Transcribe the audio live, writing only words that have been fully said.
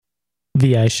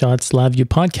VI Shots LabVIEW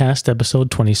Podcast, episode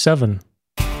 27.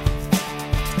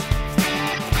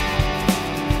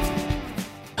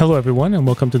 Hello, everyone, and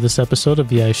welcome to this episode of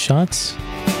VI Shots.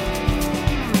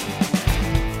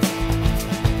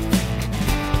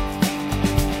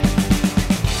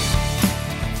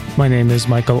 My name is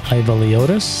Michael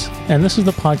Ivaliotis, and this is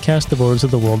the podcast devoted to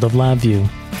the world of LabVIEW.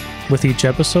 With each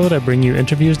episode, I bring you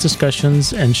interviews,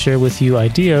 discussions, and share with you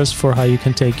ideas for how you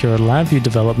can take your LabVIEW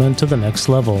development to the next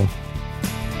level.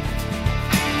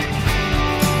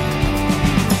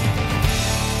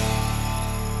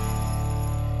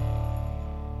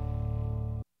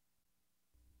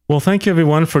 Well, thank you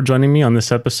everyone for joining me on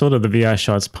this episode of the VI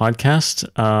Shots podcast.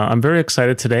 I'm very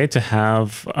excited today to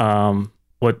have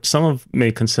what some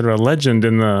may consider a legend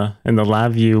in the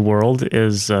LabVIEW world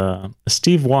is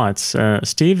Steve Watts.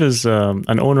 Steve is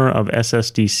an owner of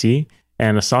SSDC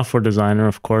and a software designer,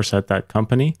 of course, at that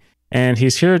company. And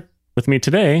he's here with me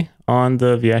today on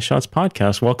the VI Shots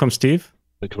podcast. Welcome, Steve.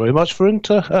 Thank you very much for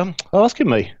asking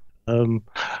me.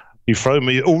 You thrown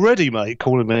me already, mate,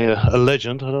 calling me a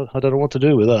legend. I don't know what to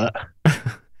do with that.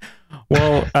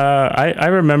 Well, I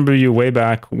remember you way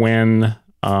back when,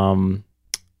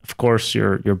 of course,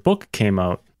 your book came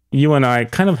out. You and I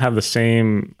kind of have the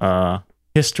same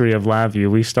history of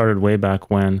LabVIEW. We started way back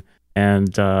when,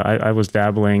 and I was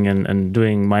dabbling and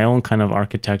doing my own kind of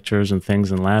architectures and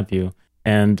things in LabVIEW.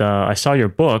 And I saw your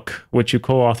book, which you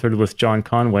co-authored with John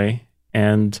Conway,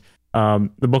 and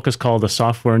the book is called A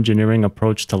Software Engineering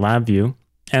Approach to LabVIEW.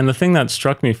 And the thing that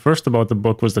struck me first about the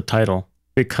book was the title,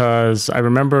 because I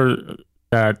remember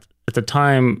that at the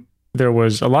time there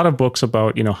was a lot of books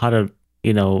about, how to,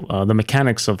 the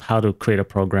mechanics of how to create a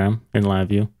program in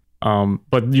LabVIEW.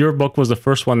 But your book was the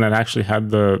first one that actually had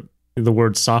the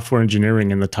word software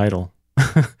engineering in the title.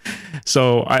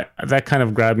 So that kind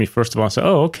of grabbed me first of all. I said,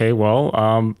 oh, okay, well,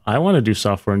 I want to do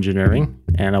software engineering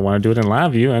and I want to do it in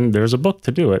LabVIEW, and there's a book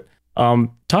to do it.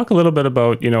 Talk a little bit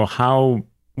about,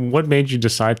 what made you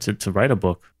decide to write a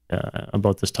book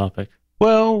about this topic?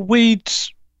 Well,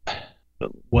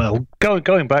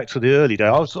 going back to the early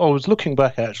days, I was looking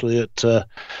back actually at the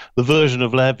version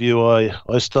of LabVIEW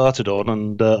I started on,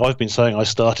 and I've been saying I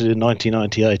started in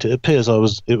 1998. It appears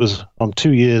I'm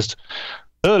 2 years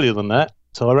earlier than that,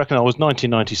 so I reckon I was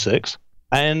 1996.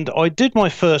 And I did my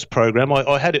first program.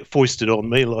 I had it foisted on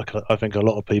me, like I think a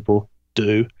lot of people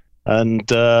do,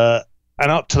 and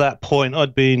up to that point,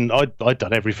 I'd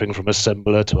done everything from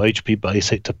assembler to HP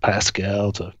Basic to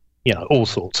Pascal to all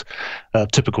sorts,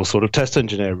 typical sort of test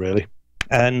engineer really,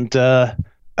 and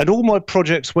all my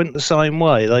projects went the same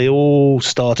way. They all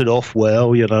started off well,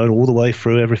 all the way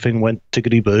through. Everything went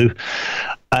tickety boo,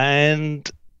 and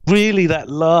really that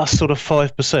last sort of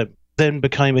 5% then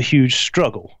became a huge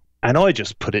struggle, and I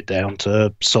just put it down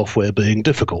to software being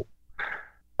difficult.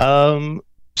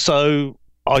 So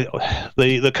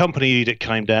the company edict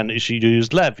came down that she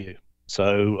used LabVIEW.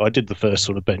 So I did the first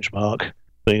sort of benchmark.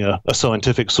 Being a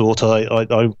scientific sort, I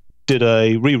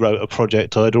rewrote a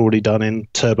project I'd already done in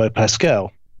Turbo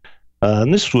Pascal.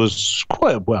 And this was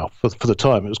for the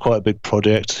time, it was quite a big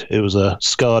project. It was a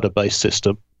SCADA-based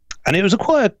system. And it was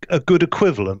quite a good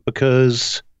equivalent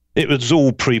because it was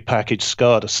all pre-packaged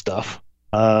SCADA stuff.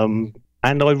 And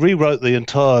I rewrote the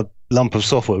entire lump of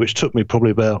software, which took me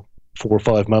probably about 4 or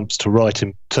 5 months to write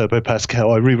in Turbo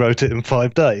Pascal. I rewrote it in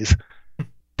 5 days.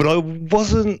 But I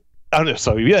wasn't...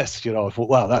 So yes, I thought,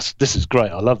 wow, this is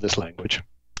great. I love this language.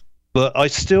 But I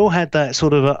still had that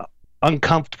sort of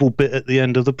uncomfortable bit at the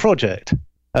end of the project.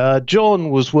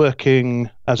 John was working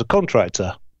as a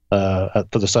contractor for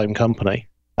the same company.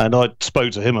 And I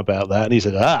spoke to him about that. And he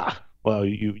said, well,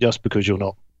 you just because you're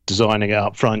not designing it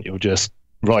up front, you're just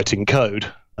writing code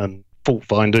and fault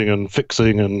finding and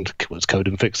fixing, and it's code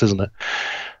and fix, isn't it?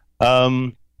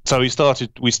 So we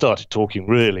started talking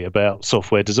really about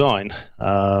software design,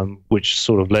 which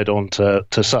sort of led on to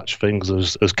such things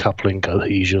as coupling,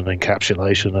 cohesion,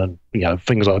 encapsulation, and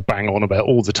things I bang on about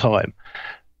all the time.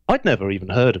 I'd never even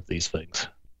heard of these things.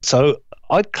 So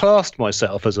I'd classed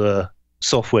myself as a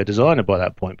software designer by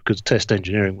that point, because test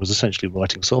engineering was essentially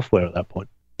writing software at that point.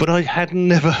 But I had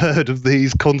never heard of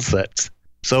these concepts.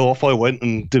 So off I went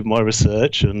and did my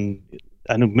research, and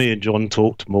me and John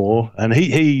talked more, and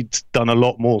he'd done a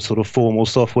lot more sort of formal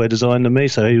software design than me,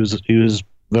 so he was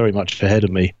very much ahead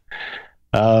of me.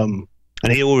 And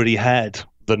he already had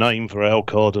the name for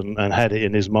LCOD and had it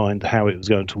in his mind how it was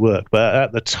going to work. But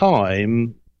at the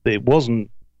time, it wasn't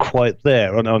quite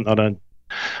there.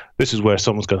 This is where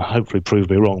someone's going to hopefully prove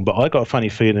me wrong, but I got a funny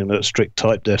feeling that strict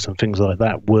type defs and things like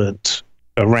that weren't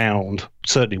around.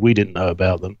 Certainly we didn't know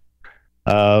about them.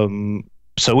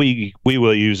 So we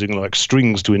were using like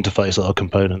strings to interface our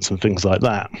components and things like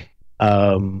that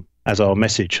as our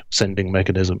message sending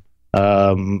mechanism.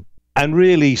 And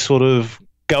really sort of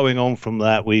going on from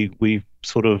that, we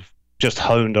sort of just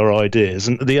honed our ideas.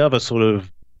 And the other sort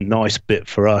of nice bit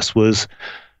for us was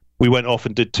we went off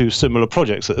and did 2 similar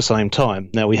projects at the same time.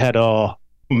 Now, we had our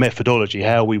methodology,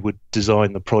 how we would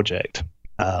design the project,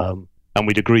 and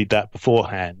we'd agreed that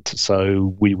beforehand.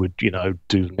 So we would,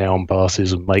 do noun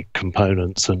passes and make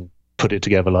components and put it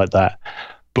together like that.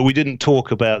 But we didn't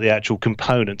talk about the actual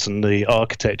components and the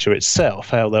architecture itself,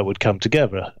 how that would come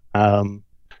together.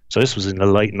 So this was in the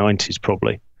late 90s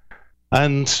probably.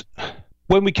 And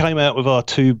when we came out with our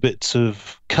 2 bits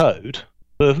of code,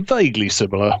 they were vaguely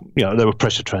similar. There were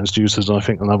pressure transducers, and I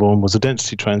think another one was a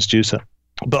density transducer.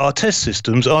 But our test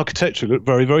systems architecturally looked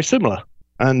very, very similar.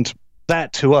 And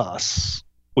that to us,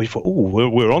 we thought,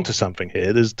 we're onto something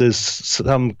here. There's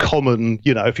some common,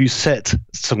 if you set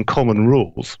some common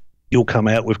rules, you'll come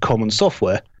out with common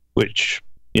software, which,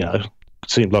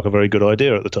 seemed like a very good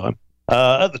idea at the time.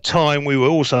 At the time, we were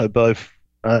also both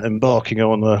embarking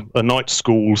on a night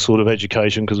school sort of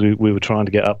education because we were trying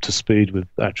to get up to speed with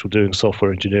actual doing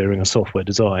software engineering and software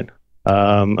design.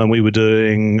 And we were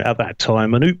doing, at that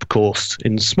time, an OOP course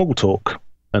in Smalltalk.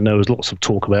 And there was lots of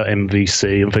talk about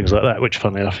MVC and things like that, which,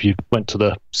 funnily enough, you went to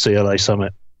the CLA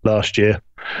summit last year,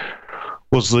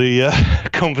 was the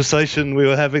conversation we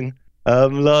were having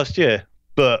last year.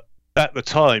 But at the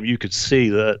time, you could see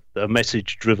that a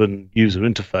message-driven user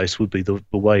interface would be the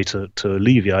way to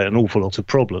alleviate an awful lot of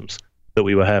problems that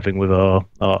we were having with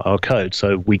our code.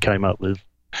 So we came up with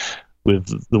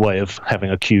the way of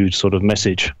having a queued sort of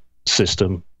message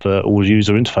system for all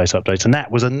user interface updates, and that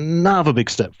was another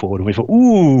big step forward. And we thought,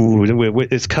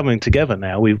 it's coming together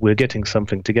now. We're getting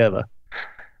something together.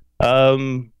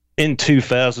 In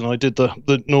 2000, I did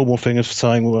the normal thing of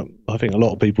saying, well, I think a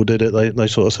lot of people did it. They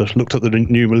sort of looked at the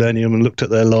new millennium and looked at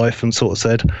their life and sort of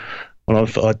said, well,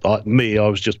 I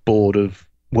was just bored of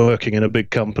working in a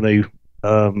big company,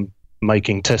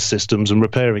 making test systems and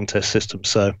repairing test systems.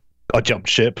 So I jumped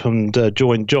ship and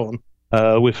joined John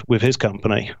with his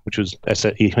company, which was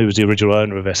he was the original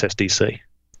owner of SSDC.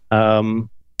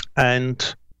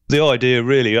 And the idea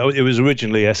really, it was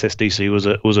originally SSDC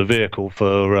was a vehicle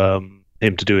for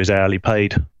him to do his hourly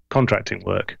paid contracting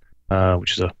work,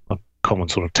 which is a common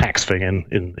sort of tax thing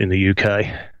in the UK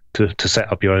to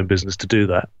set up your own business to do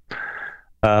that.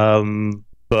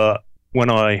 But when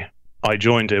I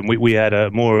joined him, we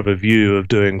had more of a view of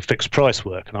doing fixed price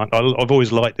work, and I've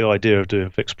always liked the idea of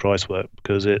doing fixed price work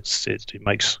because it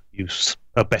makes you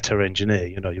a better engineer.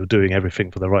 You're doing everything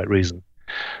for the right reason.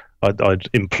 I'd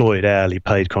employed hourly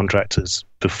paid contractors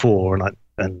before,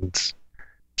 and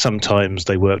sometimes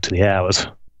they worked to the hours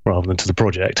rather than to the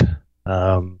project,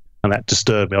 and that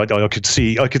disturbed me. I could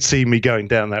see me going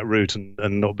down that route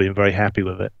and not being very happy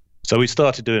with it. So we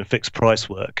started doing fixed price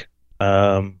work.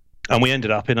 And we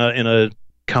ended up in a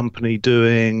company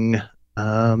doing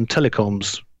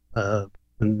telecoms and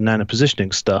nano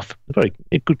positioning stuff. A very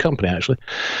good company, actually.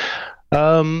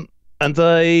 And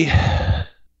they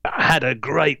had a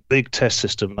great big test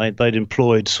system. They'd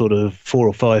employed sort of 4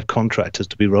 or 5 contractors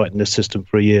to be writing this system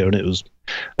for a year, and it was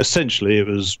essentially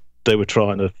they were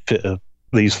trying to fit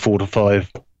these 4 to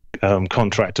 5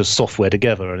 contractors' software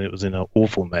together, and it was in an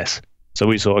awful mess. So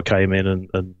we sort of came in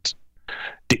and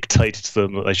dictated to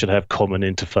them that they should have common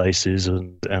interfaces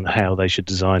and how they should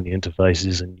design the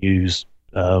interfaces and use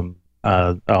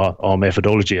our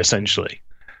methodology essentially.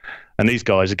 And these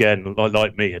guys, again,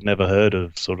 like me, had never heard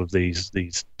of sort of these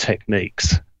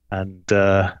techniques, and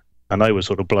they were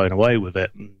sort of blown away with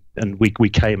it. And we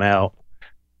came out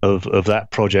of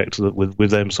that project with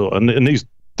them sort of, and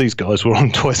these guys were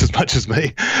on twice as much as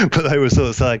me, but they were sort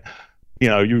of saying,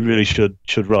 you really should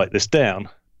write this down.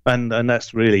 And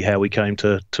that's really how we came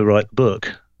to write the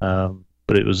book.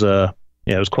 But it was it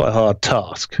was quite a hard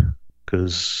task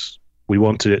because we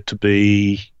wanted it to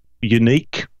be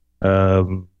unique. A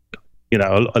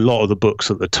lot of the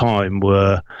books at the time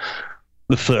were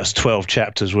the first 12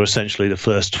 chapters were essentially the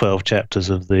first 12 chapters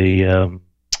of the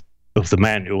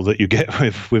manual that you get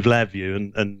with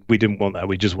LabVIEW, and we didn't want that.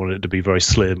 We just wanted it to be very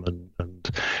slim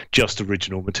and just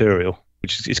original material,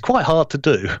 which is quite hard to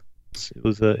do. It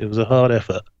was a hard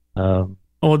effort.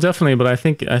 Well, definitely, but I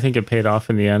think it paid off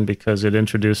in the end because it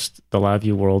introduced the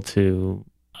LabVIEW world to,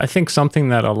 I think, something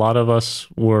that a lot of us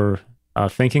were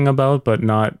thinking about, but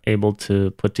not able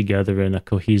to put together in a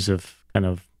cohesive kind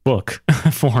of book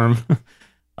form.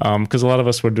 Because a lot of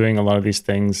us were doing a lot of these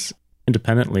things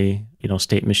independently,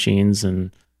 state machines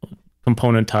and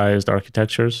componentized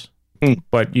architectures.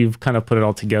 But you've kind of put it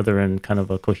all together in kind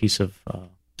of a cohesive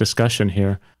discussion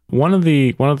here. One of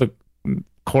the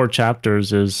core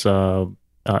chapters is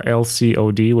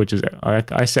LCOD, which is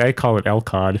I call it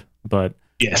LCOD, but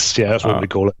yes, yeah, that's what we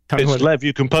call it. It's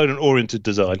LabVIEW Component Oriented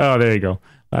Design. Oh, there you go.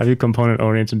 LabVIEW Component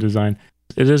Oriented Design.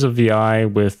 It is a VI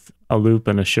with a loop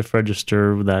and a shift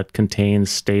register that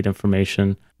contains state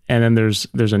information, and then there's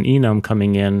an enum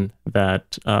coming in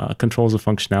that controls the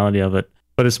functionality of it.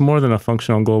 But it's more than a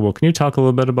functional global. Can you talk a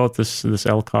little bit about this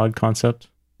LCOD concept?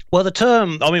 Well, the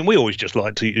term, I mean, we always just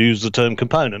like to use the term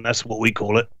component. That's what we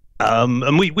call it.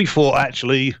 And we thought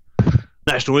actually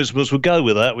National Instruments would go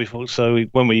with that. We thought so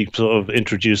when we sort of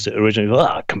introduced it originally, we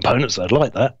thought, components, I'd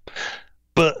like that.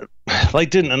 But they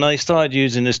didn't, and they started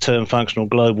using this term functional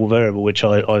global variable, which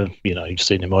I you've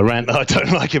seen in my rant, I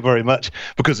don't like it very much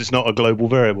because it's not a global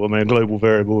variable. I mean, a global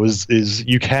variable is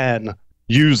you can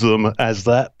use them as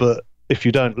that, but if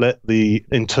you don't let the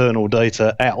internal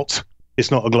data out,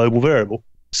 it's not a global variable.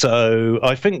 So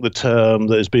I think the term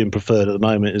that is being preferred at the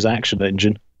moment is action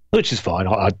engine, which is fine.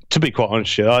 To be quite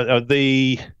honest,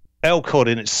 the LCOD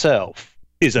in itself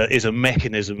is a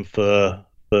mechanism for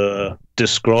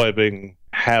describing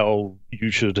how you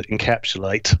should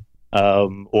encapsulate,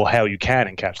 or how you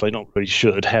can encapsulate, not really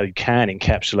should, how you can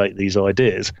encapsulate these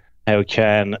ideas, how you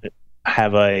can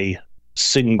have a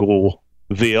single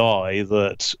VI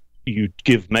that you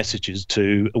give messages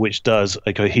to, which does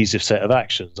a cohesive set of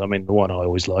actions. I mean, the one I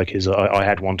always like is I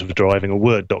had one for driving a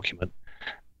Word document,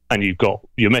 and you've got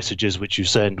your messages which you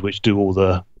send, which do all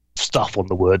the stuff on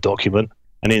the Word document,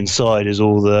 and inside is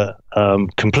all the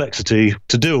complexity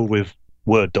to deal with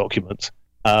Word documents.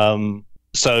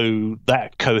 So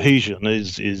that cohesion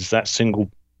is that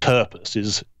single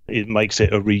purpose, it makes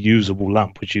it a reusable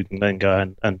lump which you can then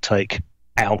go and take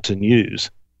out and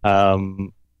use.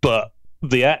 But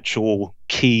the actual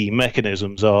key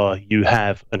mechanisms are you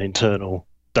have an internal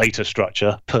data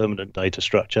structure, permanent data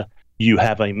structure. You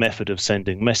have a method of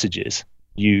sending messages.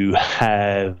 You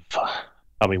have,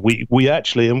 I mean, we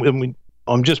actually, and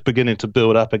I'm just beginning to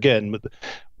build up again, but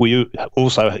we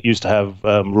also used to have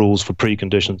rules for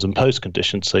preconditions and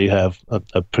postconditions. So you have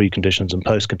a preconditions and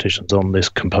postconditions on this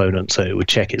component. So it would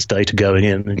check its data going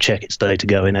in and check its data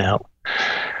going out.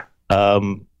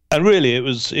 And really, it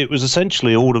was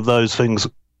essentially all of those things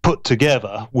put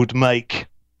together would make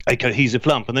a cohesive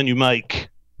lump, and then you make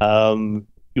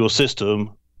your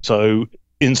system. So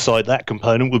inside that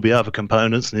component would be other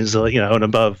components, and inside, and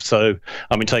above. So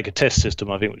I mean, take a test system,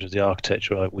 I think, which is the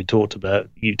architecture we talked about.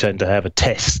 You tend to have a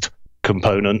test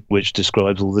component which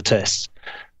describes all the tests.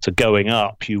 So going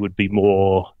up, you would be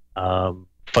more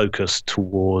focused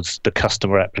towards the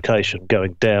customer application.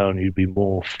 Going down, you'd be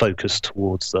more focused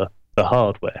towards the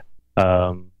hardware.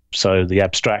 So the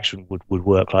abstraction would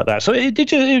work like that. So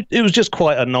it was just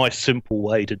quite a nice, simple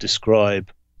way to describe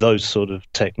those sort of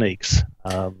techniques.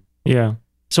 Yeah.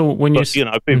 So when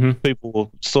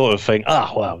people sort of think,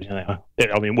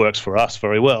 it works for us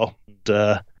very well,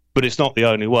 but it's not the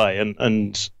only way.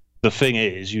 And the thing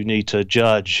is, you need to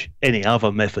judge any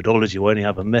other methodology or any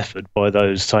other method by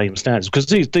those same standards, because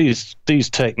these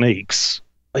techniques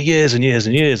are years and years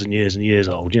and years and years and years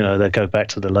old. They go back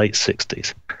to the late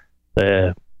 60s.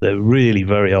 They're really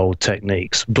very old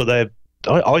techniques, but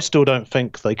I still don't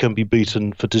think they can be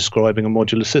beaten for describing a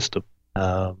modular system.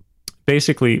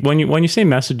 Basically, when you say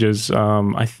messages,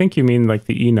 I think you mean like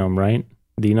the enum, right?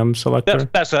 The enum selector.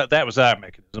 That was our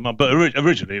mechanism, but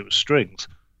originally it was strings.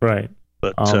 Right.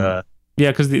 But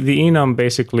because the enum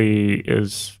basically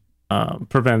is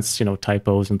prevents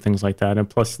typos and things like that, and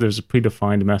plus there's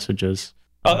predefined messages.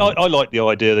 I like the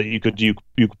idea that you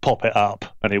could pop it up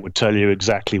and it would tell you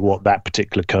exactly what that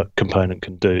particular component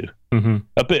can do. Mm-hmm.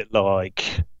 A bit like,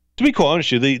 to be quite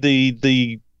honest with you,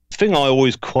 the thing I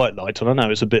always quite liked, and I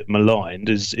know it's a bit maligned,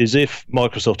 is if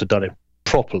Microsoft had done it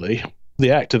properly, the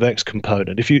ActiveX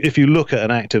component. If you look at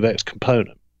an ActiveX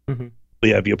component, mm-hmm.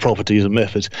 you have your properties and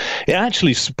methods. It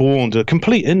actually spawned a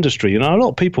complete industry. A lot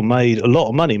of people made a lot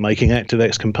of money making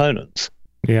ActiveX components.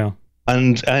 Yeah.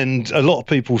 And a lot of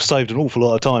people saved an awful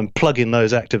lot of time plugging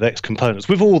those ActiveX components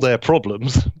with all their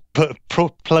problems, but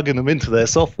plugging them into their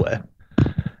software.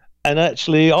 And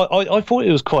actually, I thought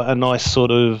it was quite a nice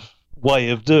sort of way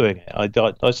of doing it.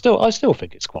 I still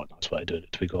think it's quite a nice way of doing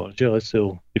it, to be quite honest.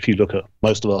 If you look at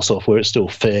most of our software, it's still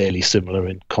fairly similar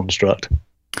in construct.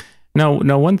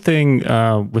 Now, one thing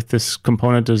with this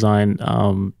component design, I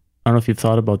don't know if you've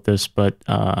thought about this, but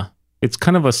it's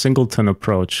kind of a singleton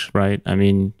approach, right? I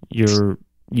mean,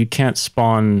 you can't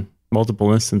spawn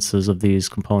multiple instances of these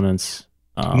components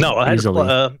No, I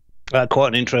had quite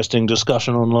an interesting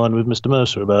discussion online with Mr.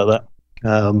 Mercer about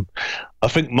that. I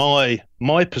think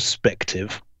my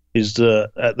perspective is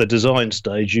that at the design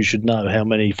stage, you should know how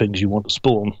many things you want to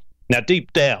spawn. Now,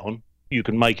 deep down, you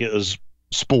can make it as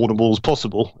spawnable as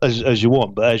possible as you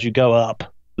want, but as you go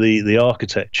up the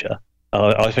architecture,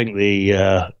 I think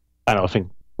and I think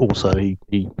also he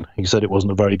said it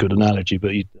wasn't a very good analogy,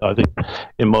 but I think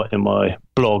in my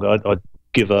blog I'd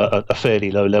give a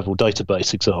fairly low level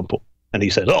database example, and he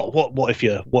said, "Oh, what if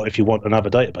you want another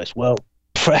database?" Well,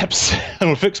 perhaps on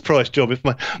a fixed price job, if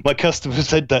my customer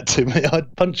said that to me,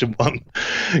 I'd punch him one,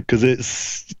 because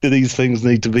these things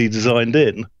need to be designed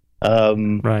in.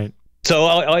 Right. So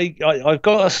I've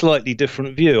got a slightly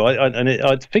different view,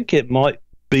 I think it might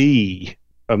be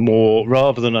a more,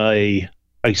 rather than a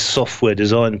software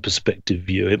design perspective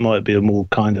view, it might be a more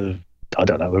kind of, I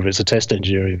don't know whether it's a test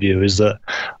engineering view, is that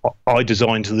I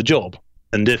design to the job,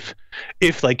 and if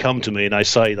they come to me and they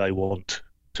say they want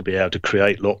to be able to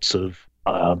create lots of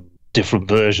different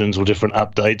versions or different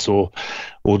updates, or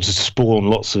to spawn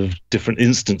lots of different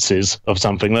instances of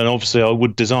something, then obviously I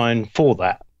would design for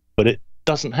that. But it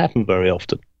doesn't happen very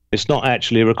often. It's not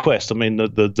actually a request. I mean,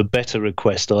 the better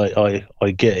request I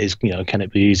get is, can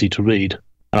it be easy to read?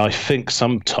 And I think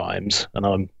sometimes, and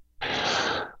I'm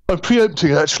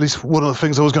preempting actually one of the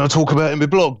things I was going to talk about in my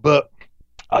blog, but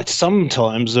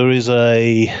sometimes there is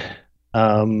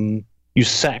you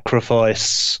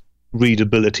sacrifice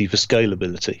readability for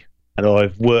scalability. And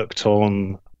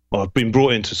I've been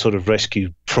brought into sort of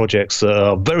rescue projects that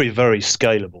are very, very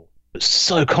scalable, but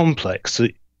so complex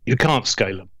that you can't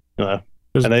scale them.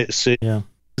 And it's a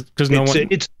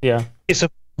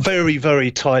very,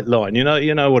 very tight line. You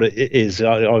know what it is.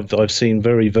 I've seen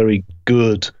very, very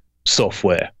good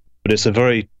software, but it's a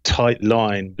very tight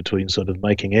line between sort of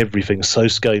making everything so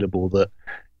scalable that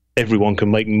everyone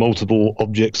can make multiple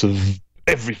objects of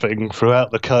everything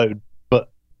throughout the code,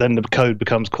 but then the code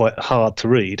becomes quite hard to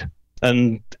read.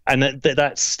 And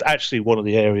that's actually one of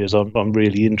the areas I'm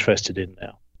really interested in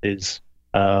now. Is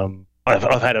I've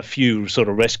had a few sort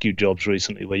of rescue jobs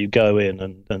recently where you go in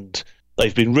and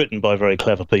they've been written by very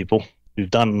clever people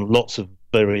who've done lots of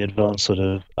very advanced sort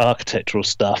of architectural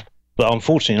stuff. But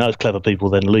unfortunately, those clever people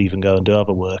then leave and go and do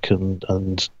other work, and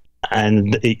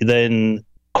then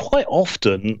quite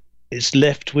often it's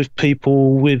left with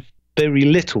people with very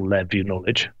little LabVIEW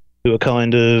knowledge who are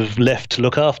kind of left to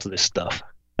look after this stuff.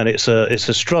 And it's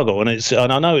a struggle, and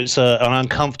I know it's an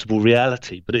uncomfortable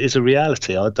reality, but it is a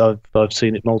reality. I've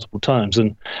seen it multiple times,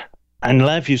 and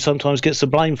LabVIEW sometimes gets the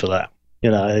blame for that.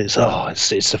 It's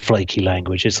a flaky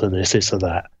language. It's a this, it's a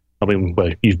that. I mean, well,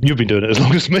 you've been doing it as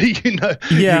long as me,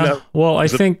 Yeah. Well, I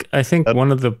think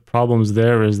one of the problems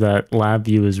there is that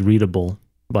LabVIEW is readable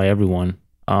by everyone.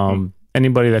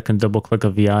 Anybody that can double click a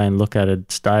VI and look at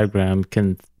its diagram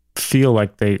can feel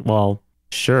like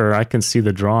sure, I can see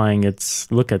the drawing.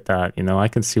 Look at that. I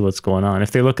can see what's going on.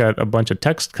 If they look at a bunch of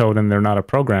text code and they're not a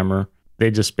programmer,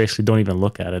 they just basically don't even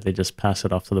look at it. They just pass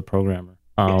it off to the programmer.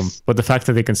 Yes. But the fact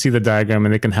that they can see the diagram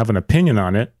and they can have an opinion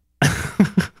on it,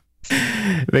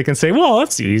 they can say, well,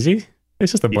 that's easy.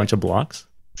 It's just a bunch of blocks.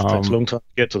 It takes a long time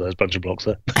to get to those bunch of blocks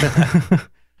there.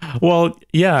 Well,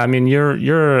 yeah, I mean,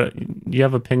 you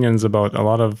have opinions about a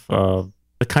lot of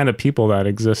the kind of people that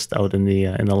exist out in the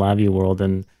LabVIEW world,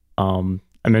 and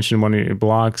I mentioned one of your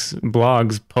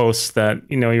blogs posts that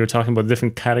you were talking about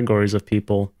different categories of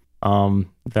people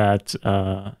that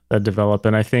develop,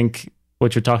 and I think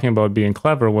what you're talking about being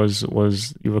clever was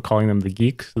you were calling them the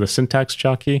geeks, the syntax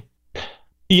jockey.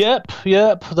 Yep.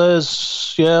 I've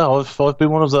been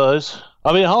one of those.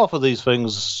 I mean, half of these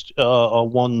things are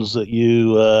ones that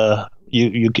you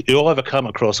either come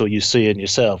across or you see in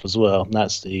yourself as well, and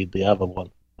that's the other one.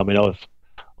 I mean,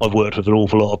 I've worked with an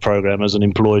awful lot of programmers and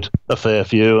employed a fair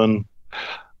few and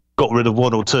got rid of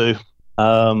one or two.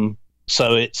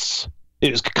 So it's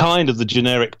kind of the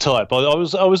generic type. I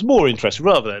was more interested,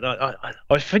 rather than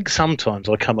I think sometimes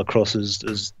I come across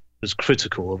as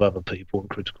critical of other people and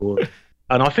critical of,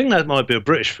 and I think that might be a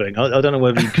British thing. I don't know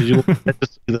whether because you want to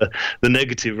see the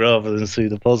negative rather than see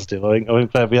the positive. I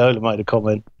think Fabiola made a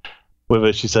comment,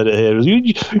 whether she said it here,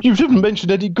 you didn't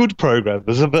mention any good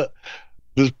programmers, but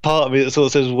there's part of me that sort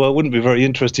of says, well, it wouldn't be a very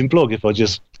interesting blog if I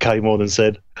just came on and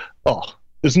said, oh,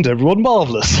 isn't everyone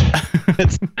marvellous?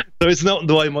 So it's not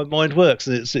the way my mind works,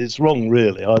 and it's wrong,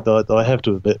 really. I have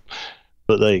to admit.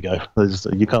 But there you go.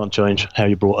 You can't change how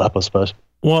you're brought up, I suppose.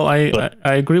 Well, I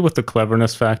agree with the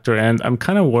cleverness factor, and I'm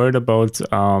kind of worried about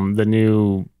the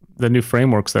new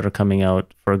frameworks that are coming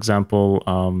out. For example,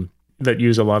 that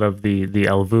use a lot of the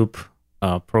LVOOP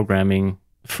programming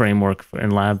framework in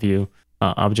LabVIEW,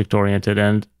 object-oriented,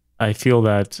 and I feel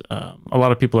that a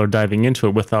lot of people are diving into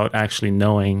it without actually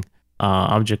knowing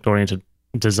object-oriented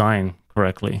design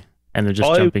correctly, and they're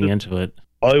just jumping into it.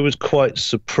 I was quite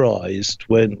surprised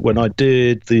when I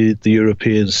did the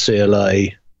European CLA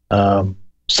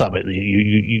summit.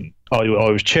 I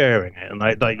was chairing it, and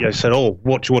they said, "Oh,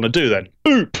 what do you want to do then?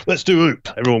 OOP, let's do OOP.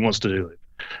 Everyone wants to do OOP."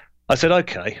 I said,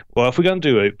 "Okay, well, if we're going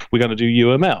to do OOP, we're going to do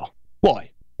UML. Why?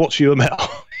 What's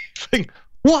UML?" Think,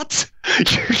 what?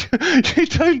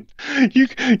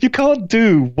 You can't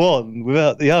do one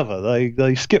without the other.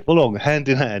 They skip along hand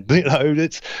in hand.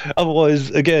 It's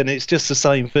otherwise, again, it's just the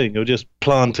same thing. You're just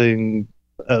planting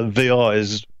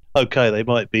VIs. Okay, they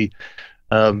might be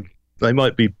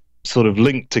sort of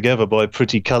linked together by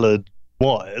pretty coloured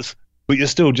wires, but you're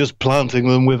still just planting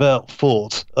them without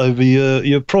thought over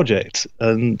your project.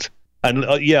 And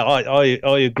yeah,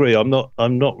 I agree. I'm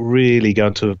not really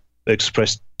going to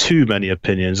express too many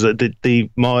opinions.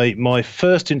 My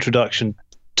first introduction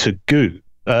to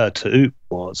OOP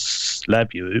was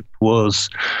LabVIEW. OOP was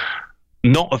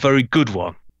not a very good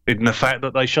one in the fact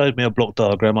that they showed me a block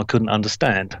diagram I couldn't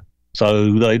understand. So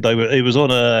it was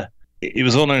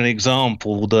on an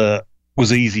example that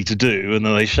was easy to do, and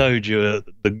then they showed you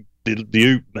the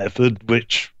OOP method,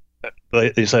 which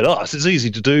they said, "Oh, this is easy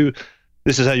to do.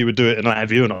 This is how you would do it in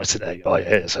LabVIEW." And I said, "Hey, oh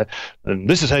yeah, and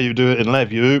this is how you do it in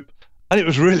LabVIEW OOP." And it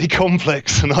was really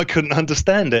complex, and I couldn't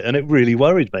understand it, and it really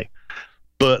worried me.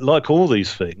 But like all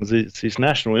these things, it's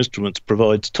National Instruments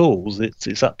provides tools.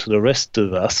 It's up to the rest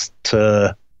of us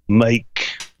to make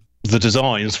the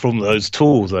designs from those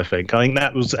tools. I think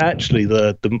that was actually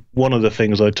the one of the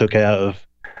things I took out of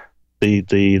the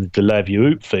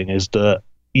LabVIEW OOP thing is that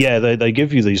they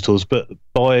give you these tools, but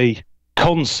by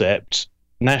concept,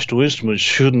 National Instruments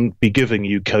shouldn't be giving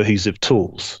you cohesive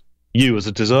tools. You as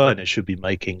a designer should be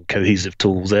making cohesive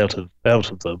tools out of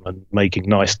them and making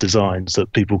nice designs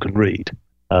that people can read.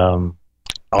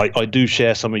 I do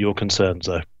share some of your concerns,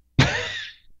 though.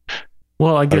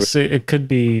 Well, I guess it could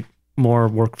be more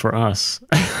work for us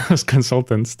as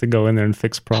consultants to go in there and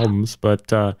fix problems, but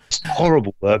it's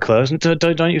horrible work, though, isn't it?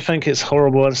 Don't you think it's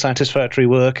horrible, unsatisfactory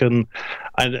work? And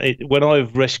when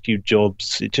I've rescued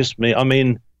jobs, it just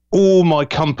all my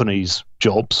company's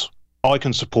jobs I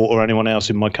can support, or anyone else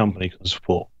in my company can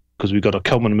support, because we've got a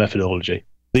common methodology.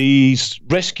 These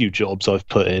rescue jobs I've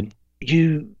put in,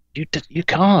 you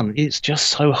can't. It's just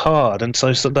so hard, and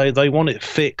so they want it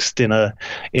fixed in a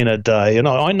day. And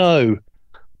I know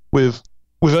with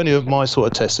any of my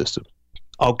sort of test systems,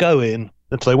 I'll go in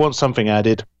if they want something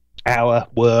added, hour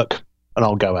work, and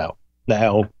I'll go out.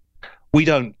 Now, we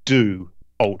don't do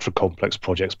ultra complex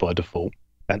projects by default.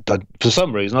 And for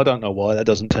some reason, I don't know why, that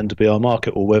doesn't tend to be our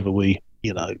market, or whether we,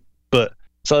 but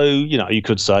so, you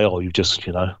could say, oh, you've just,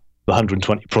 the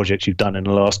 120 projects you've done in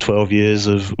the last 12 years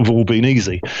have all been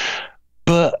easy.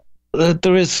 But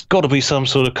there has got to be some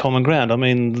sort of common ground. I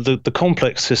mean, the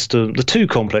complex system, the two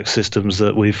complex systems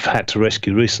that we've had to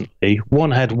rescue recently,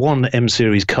 one had one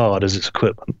M-series card as its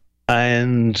equipment,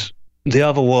 and the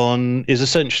other one is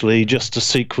essentially just a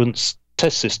sequence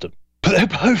test system. But they're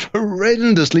both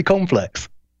horrendously complex.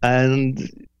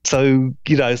 And so,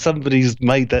 somebody's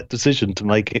made that decision to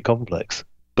make it complex.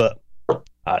 But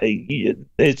the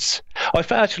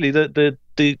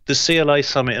CLA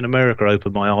summit in America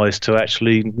opened my eyes to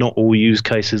actually not all use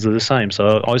cases are the same.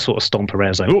 So I sort of stomp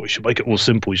around saying, "Oh, we should make it all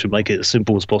simple. We should make it as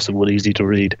simple as possible and easy to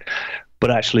read."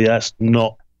 But actually, that's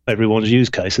not everyone's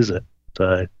use case, is it?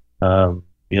 So,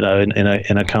 in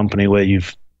a company where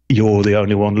you're the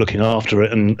only one looking after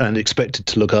it and expected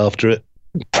to look after it,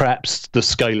 perhaps the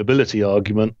scalability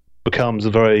argument becomes a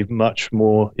very much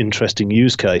more interesting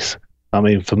use case. I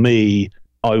mean, for me,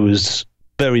 I was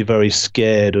very, very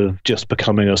scared of just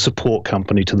becoming a support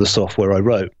company to the software I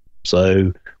wrote.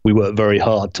 So we worked very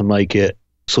hard to make it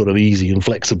sort of easy and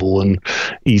flexible and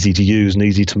easy to use and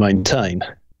easy to maintain.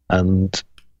 And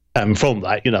from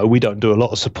that, we don't do a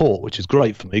lot of support, which is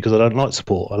great for me because I don't like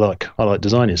support. I like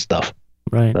designing stuff.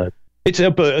 Right. So it's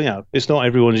not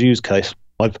everyone's use case.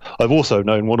 I've also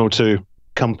known one or two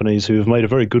companies who have made a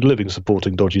very good living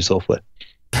supporting dodgy software.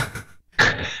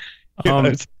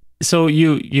 So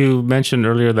you mentioned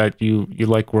earlier that you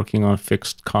like working on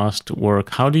fixed cost work.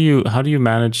 How do you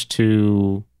manage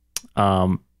to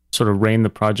sort of rein the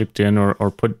project in, or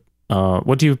put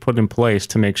what do you put in place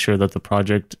to make sure that the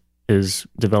project is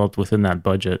developed within that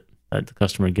budget that the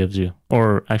customer gives you,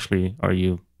 or actually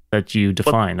that you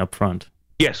define up front?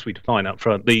 Yes, we define up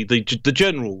front. The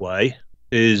general way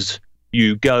is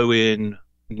you go in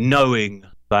knowing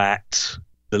that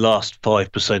the last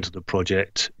 5% of the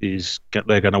project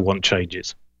they're going to want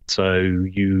changes. So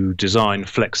you design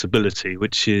flexibility,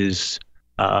 which is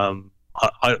one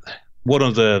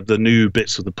of the new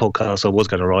bits of the podcast I was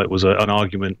going to write was an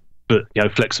argument, but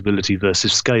flexibility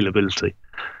versus scalability.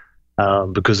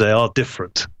 because they are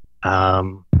different.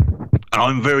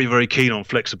 I'm very, very keen on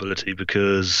flexibility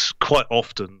because quite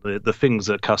often the things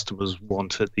that customers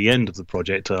want at the end of the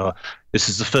project are, this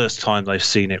is the first time they've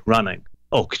seen it running.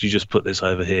 Oh, could you just put this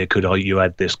over here? Could you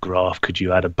add this graph? Could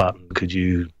you add a button? Could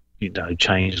you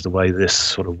change the way this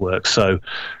sort of works? So,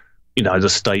 the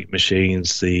state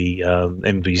machines, the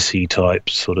MVC type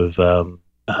sort of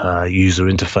user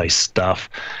interface stuff,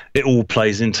 it all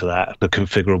plays into that. The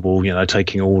configurable,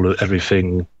 taking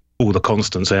everything, all the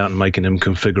constants out and making them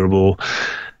configurable.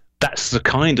 That's the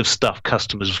kind of stuff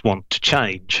customers want to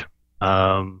change.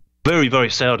 Very, very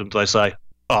seldom do they say,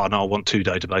 oh, no, I want 2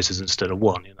 databases instead of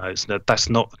 1. That's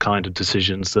not the kind of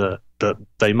decisions that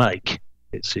they make.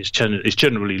 It's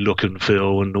generally look and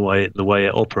feel and the way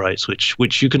it operates,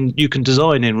 which you can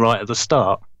design in right at the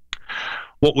start.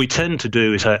 What we tend to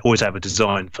do is always have a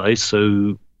design phase.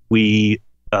 So we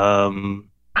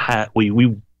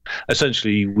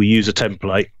essentially use a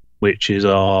template, which is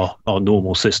our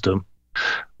normal system,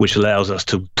 which allows us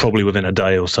to probably within a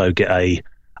day or so get a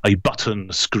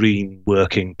button screen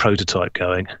working prototype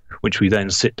going, which we then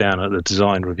sit down at the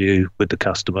design review with the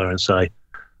customer and say,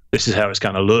 this is how it's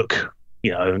going to look,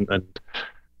 and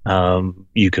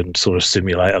you can sort of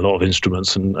simulate a lot of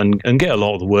instruments and get a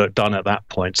lot of the work done at that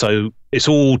point. So it's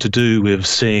all to do with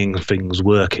seeing things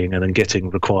working and then getting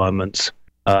requirements.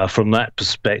 From that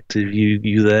perspective,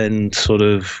 you then sort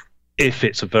of, if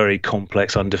it's a very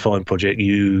complex, undefined project,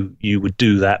 you would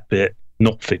do that bit,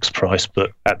 not fixed price,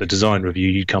 but at the design review,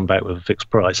 you'd come back with a fixed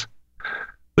price.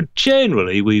 But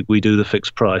generally, we do the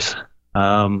fixed price.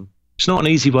 It's not an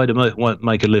easy way to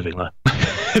make a living, though.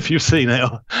 If you've seen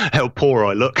how poor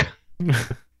I look,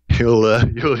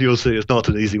 you'll see it's not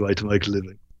an easy way to make a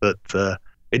living. But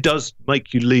it does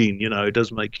make you lean. It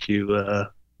does make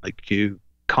you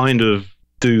kind of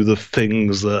do the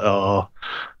things that are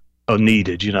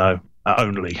needed.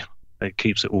 Only it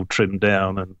keeps it all trimmed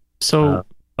down. And so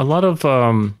a lot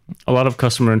of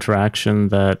customer interaction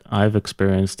that I've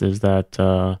experienced is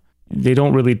that they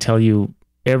don't really tell you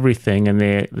everything, and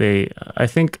I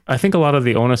think a lot of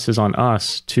the onus is on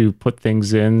us to put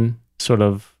things in sort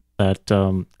of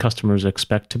that customers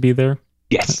expect to be there.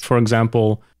 Yes. For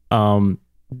example,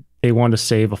 they want to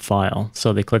save a file,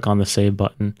 so they click on the save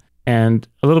button. And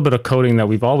a little bit of coding that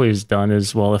we've always done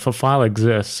is, well, if a file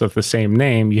exists of the same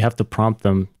name, you have to prompt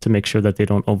them to make sure that they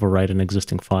don't overwrite an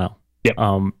existing file. Yep.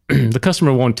 The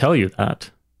customer won't tell you that.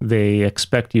 They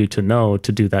expect you to know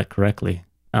to do that correctly.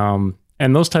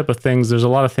 And those type of things, there's a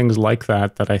lot of things like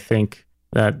that I think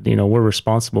that, we're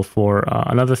responsible for.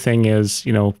 Another thing is,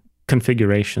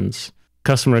 configurations.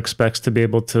 Customer expects to be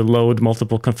able to load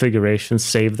multiple configurations,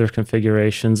 save their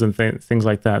configurations and things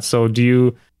like that. So do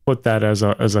you put that as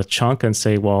a chunk and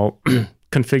say, well,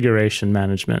 configuration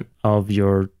management of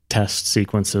your test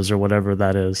sequences or whatever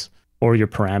that is, or your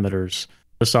parameters?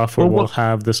 The software will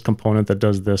have this component that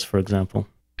does this, for example.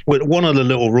 Well, one of the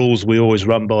little rules we always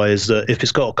run by is that if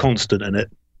it's got a constant in it,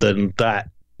 then that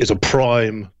is a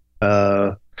prime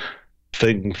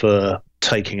thing for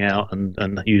taking out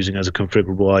and using as a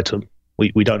configurable item.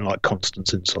 We don't like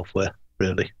constants in software,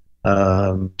 really.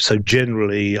 So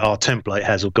generally, our template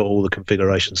has got all the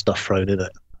configuration stuff thrown in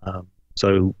it.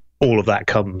 So all of that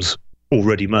comes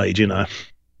already made, The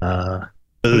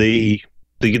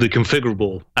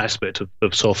configurable aspect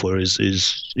of software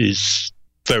is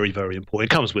very, very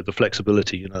important. It comes with the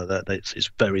flexibility, that it's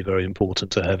very, very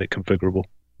important to have it configurable.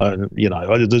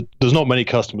 There's not many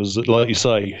customers that, like you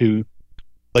say, who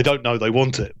they don't know they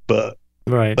want it, but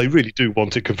right. They really do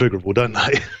want it configurable, don't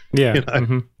they? Yeah.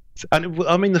 Mm-hmm. And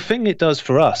I mean, the thing it does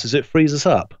for us is it frees us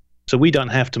up. So we don't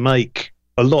have to make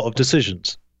a lot of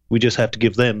decisions. We just have to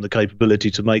give them the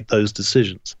capability to make those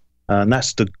decisions. And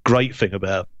that's the great thing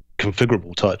about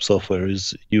configurable type software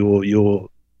is you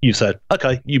said,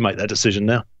 okay, you make that decision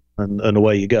now, and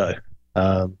away you go.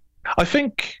 I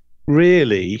think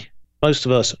really most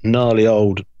of us gnarly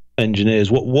old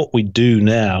engineers, what we do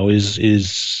now is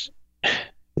it's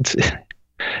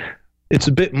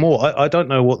a bit more. I don't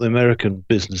know what the American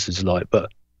business is like,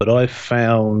 but I've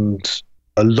found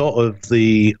a lot of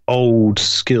the old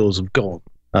skills have gone,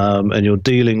 and you're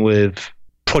dealing with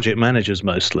project managers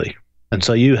mostly, and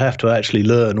so you have to actually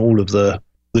learn all of the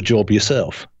job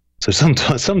yourself. So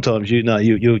sometimes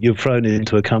you're thrown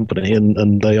into a company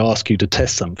and they ask you to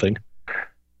test something,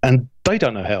 and they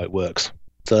don't know how it works.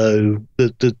 So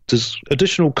there's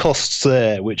additional costs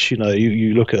there, which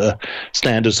you look at a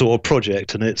standard sort of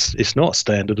project, and it's not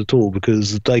standard at all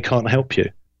because they can't help you.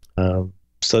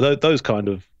 So those kind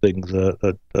of things are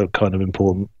kind of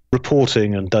important.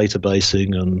 Reporting and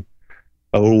databasing and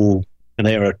are all, and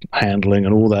error handling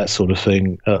and all that sort of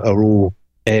thing are all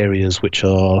areas which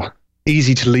are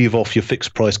easy to leave off your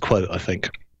fixed price quote, I think.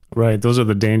 Right. Those are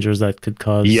the dangers that could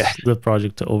cause the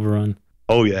project to overrun.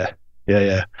 Oh, yeah.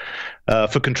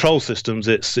 For control systems,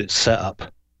 it's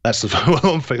setup. That's the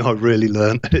one thing I really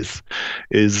learned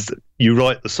is you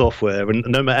write the software, and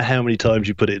no matter how many times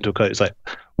you put it into a code, it's like,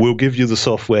 we'll give you the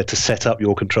software to set up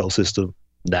your control system.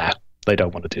 Nah, they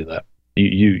don't want to do that.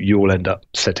 You will end up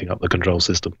setting up the control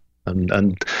system.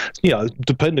 And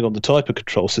depending on the type of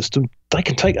control system, they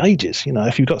can take ages.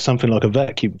 If you've got something like a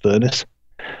vacuum furnace,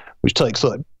 which takes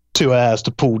like 2 hours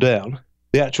to pull down,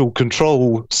 the actual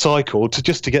control cycle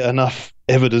to get enough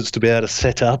evidence to be able to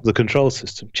set up the control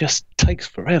system just takes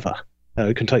forever.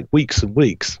 It can take weeks and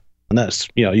weeks, and that's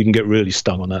you can get really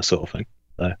stung on that sort of thing.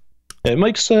 So it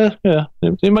makes it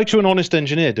makes you an honest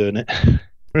engineer doing it. It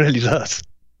really does.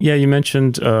 Yeah, you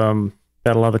mentioned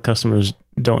that a lot of customers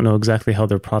don't know exactly how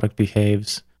their product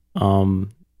behaves.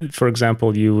 For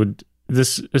example,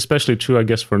 this is especially true, I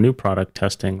guess, for new product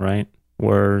testing, right?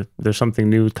 Where there's something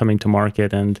new coming to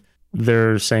market and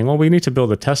they're saying, well, we need to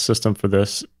build a test system for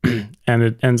this. And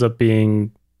it ends up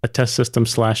being a test system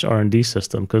 / R&D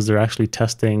system because they're actually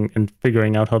testing and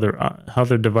figuring out how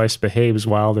their device behaves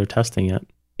while they're testing it.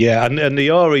 Yeah, and the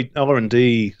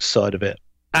R&D side of it,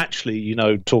 actually,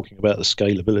 talking about the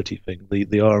scalability thing,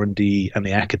 the R&D and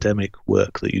the academic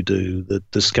work that you do, the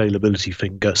scalability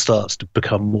thing starts to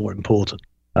become more important.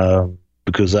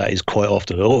 Because that is quite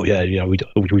often,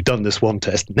 we've done this one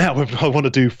test, now I want to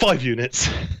do 5 units.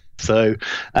 So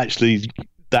actually,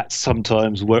 that's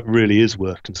sometimes what really is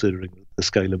worth considering, the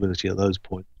scalability at those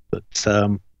points. But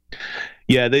the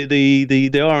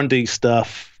R&D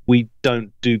stuff, we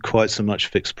don't do quite so much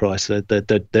fixed price. There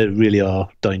really are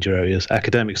danger areas.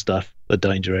 Academic stuff are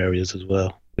danger areas as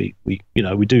well. We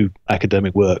do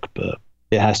academic work, but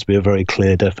it has to be a very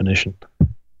clear definition.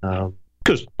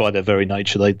 Because by their very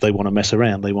nature, they want to mess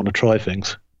around, they want to try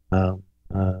things.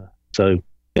 So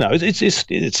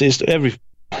it's every,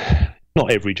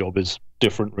 not every job is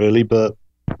different really, but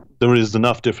there is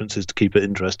enough differences to keep it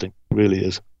interesting. It really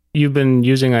is. You've been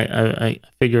using, I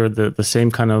figure, the same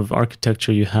kind of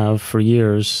architecture you have for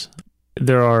years.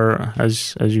 There are,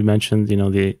 as you mentioned,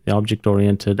 the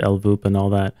object-oriented LVOOP and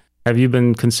all that. Have you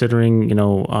been considering,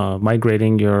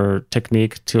 migrating your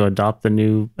technique to adopt the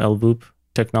new LVOOP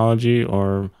technology,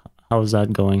 or how is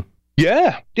that going?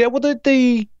 Yeah. Well,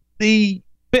 the bit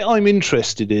I'm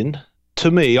interested in, to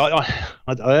me, I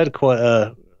had quite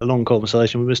a long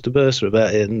conversation with Mr. Burser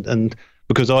about it, and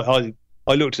because I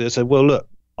looked at it and said, well, look,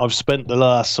 I've spent the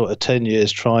last sort of 10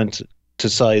 years trying to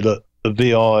say, look, the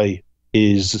VI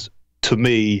is, to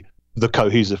me, the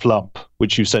cohesive lump,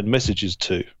 which you send messages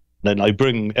to. And then they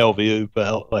bring LVOOP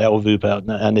out,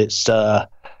 and it's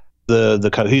the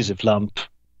cohesive lump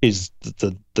is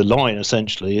the line,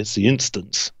 essentially. It's the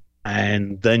instance.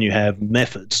 And then you have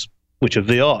methods, which are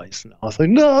VIs. And I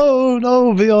think,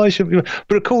 no, VI shouldn't be.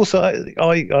 But of course,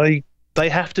 they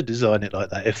have to design it like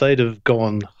that. If they'd have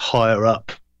gone higher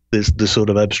up the sort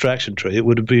of abstraction tree, it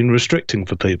would have been restricting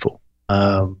for people.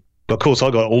 But of course,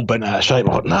 I got all bent out of shape.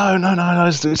 I thought, no,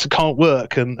 it can't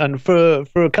work. And for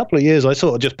a couple of years, I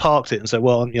sort of just parked it and said,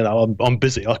 well, I'm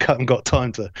busy. I haven't got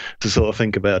time to sort of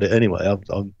think about it anyway.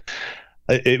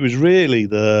 It was really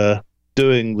I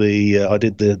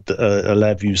did a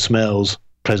LabVIEW Smells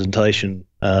presentation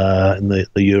in the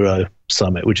Euro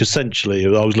Summit, which essentially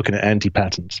I was looking at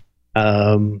anti-patterns.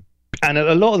 And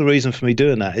a lot of the reason for me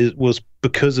doing that was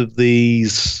because of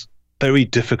these very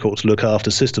difficult to look after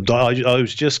systems. I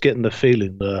was just getting the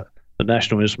feeling that the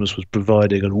National Instruments was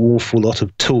providing an awful lot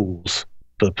of tools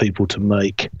for people to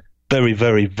make very,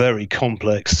 very, very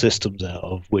complex systems out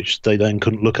of, which they then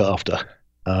couldn't look after.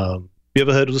 You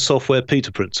ever heard of the software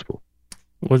Peter principle?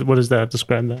 What is that?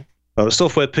 Describe that. The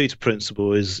software Peter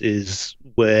principle is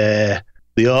where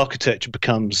the architecture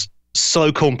becomes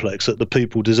so complex that the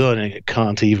people designing it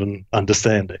can't even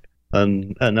understand it.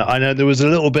 And I know there was a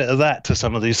little bit of that to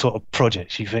some of these sort of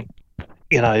projects. You think,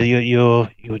 you're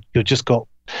just got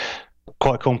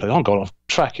quite complex. I'm going off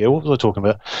track here. What was I talking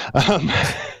about?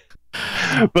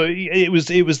 But it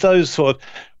was those sort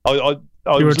of.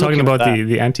 You were talking about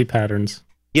the anti-patterns.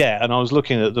 Yeah, and I was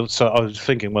looking at so I was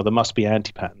thinking, well, there must be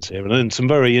anti-patterns here, and then some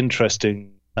very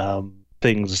interesting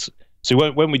things.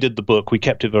 So when we did the book, we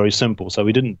kept it very simple. So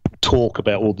we didn't talk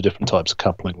about all the different types of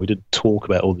coupling. We didn't talk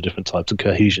about all the different types of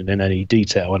cohesion in any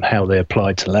detail and how they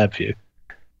applied to LabVIEW.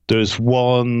 There's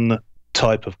one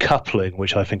type of coupling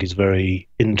which I think is very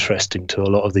interesting to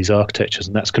a lot of these architectures,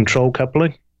 and that's control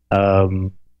coupling.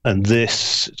 And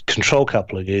this control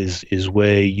coupling is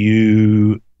where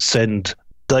you send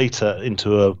data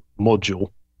into a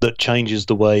module that changes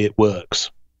the way it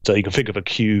works. So you can think of a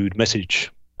queued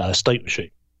message state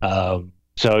machine.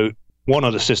 So one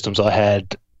of the systems I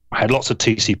had lots of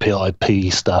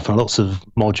TCP/IP stuff and lots of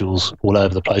modules all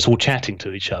over the place, all chatting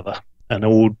to each other, and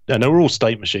they were all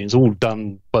state machines, all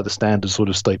done by the standard sort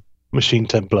of state machine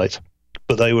template.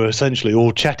 But they were essentially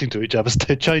all chatting to each other,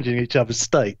 changing each other's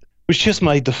state, which just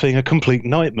made the thing a complete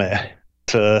nightmare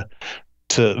to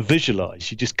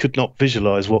visualize. You just could not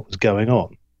visualize what was going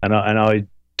on. And I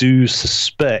do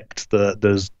suspect that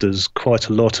there's quite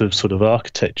a lot of sort of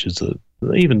architectures, that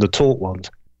even the taught ones,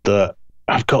 that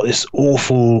have got this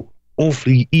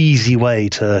awfully easy way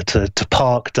to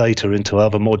park data into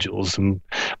other modules and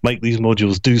make these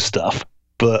modules do stuff.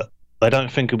 But they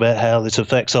don't think about how this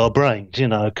affects our brains,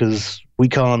 because we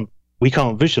can't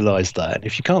visualize that. And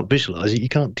if you can't visualize it, you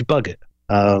can't debug it.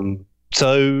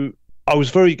 So I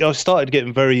started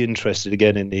getting very interested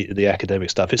again in the academic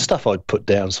stuff. It's stuff I'd put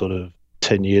down sort of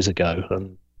 10 years ago,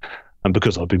 and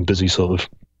because I've been busy sort of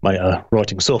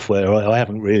writing software, I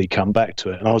haven't really come back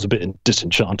to it, and I was a bit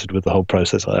disenchanted with the whole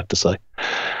process, I have to say.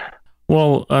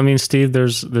 Well, I mean, Steve,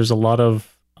 there's a lot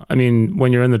of,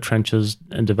 when you're in the trenches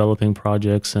and developing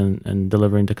projects and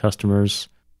delivering to customers,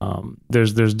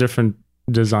 there's different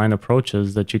design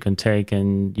approaches that you can take,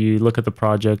 and you look at the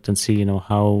project and see,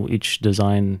 how each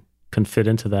design can fit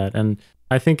into that. And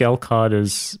I think LCOD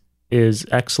is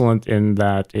excellent in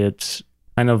that it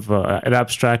kind of it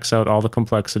abstracts out all the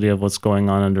complexity of what's going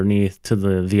on underneath to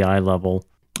the VI level.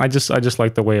 I just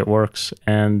like the way it works,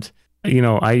 and I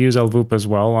use LVOOP as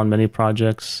well on many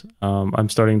projects. I'm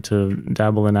starting to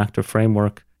dabble in Active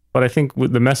Framework, but I think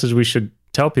the message we should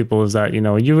tell people is that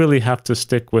you really have to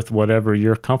stick with whatever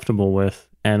you're comfortable with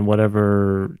and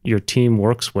whatever your team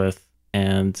works with,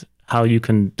 and how you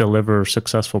can deliver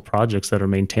successful projects that are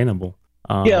maintainable.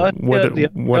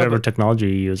 Whatever technology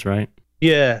you use, right?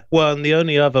 Yeah, well, and the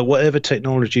only other, whatever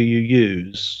technology you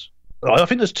use, I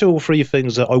think there's 2 or 3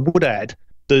 things that I would add.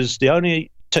 There's the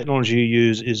only technology you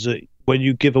use is that when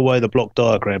you give away the block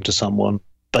diagram to someone,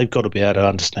 they've got to be able to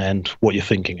understand what your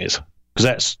thinking is,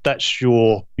 because that's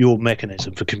your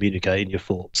mechanism for communicating your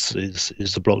thoughts is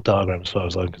the block diagram, as far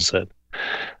as I'm concerned.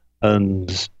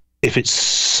 And if it's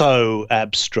so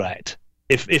abstract,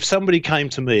 if somebody came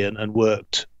to me and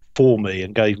worked for me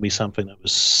and gave me something that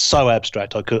was so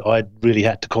abstract I really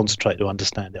had to concentrate to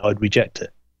understand it, I'd reject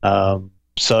it.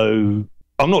 So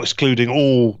I'm not excluding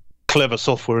all clever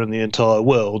software in the entire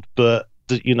world, but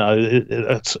the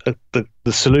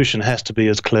solution has to be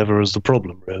as clever as the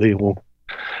problem, really. Well,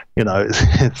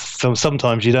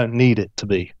 sometimes you don't need it to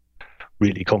be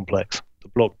really complex. The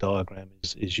block diagram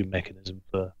is your mechanism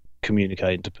for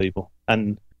communicating to people,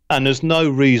 and there's no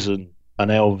reason an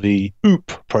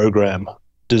LVOOP program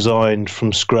designed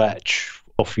from scratch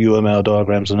off UML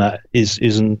diagrams and that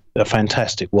isn't a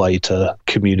fantastic way to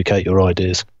communicate your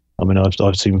ideas.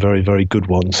 I've seen very, very good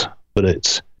ones, but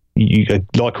it's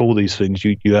like all these things,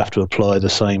 you have to apply the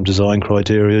same design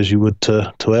criteria as you would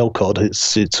to LCOD.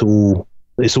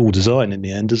 It's all design in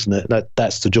the end, isn't it?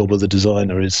 That's the job of the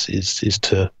designer is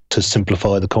to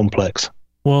simplify the complex.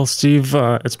 Well, Steve,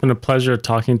 it's been a pleasure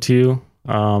talking to you.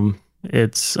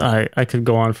 I could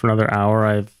go on for another hour.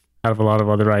 I have a lot of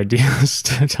other ideas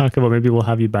to talk about. Maybe we'll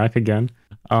have you back again.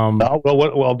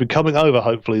 I'll be coming over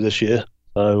hopefully this year.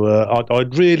 So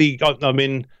I'd really,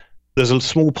 there's a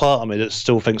small part of me that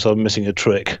still thinks I'm missing a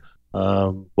trick.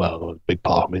 A big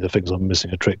part of me that thinks I'm missing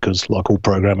a trick, because like all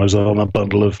programmers, I'm a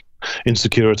bundle of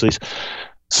insecurities.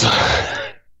 So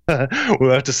we'll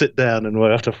have to sit down and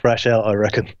we'll have to thrash out, I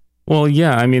reckon. Well,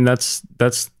 yeah,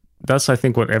 that's I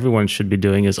think what everyone should be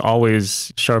doing, is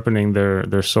always sharpening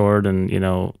their sword and,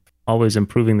 always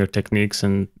improving their techniques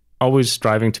and always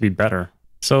striving to be better.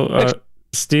 So,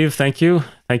 Steve, thank you.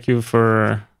 Thank you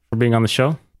for being on the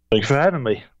show. Thanks for having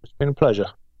me. It's been a pleasure.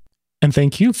 And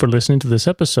thank you for listening to this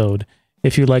episode.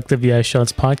 If you like the VI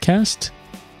Shots podcast,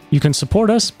 you can support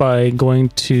us by going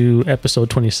to episode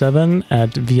 27 at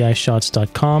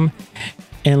vishots.com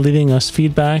and leaving us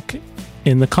feedback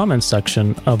in the comments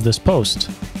section of this post.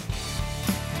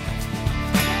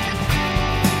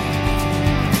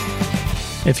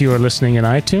 If you are listening in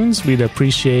iTunes, we'd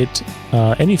appreciate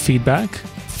any feedback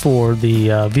for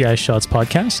the VI Shots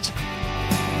podcast.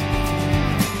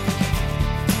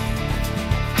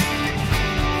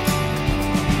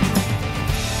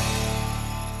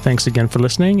 Thanks again for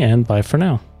listening, and bye for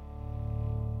now.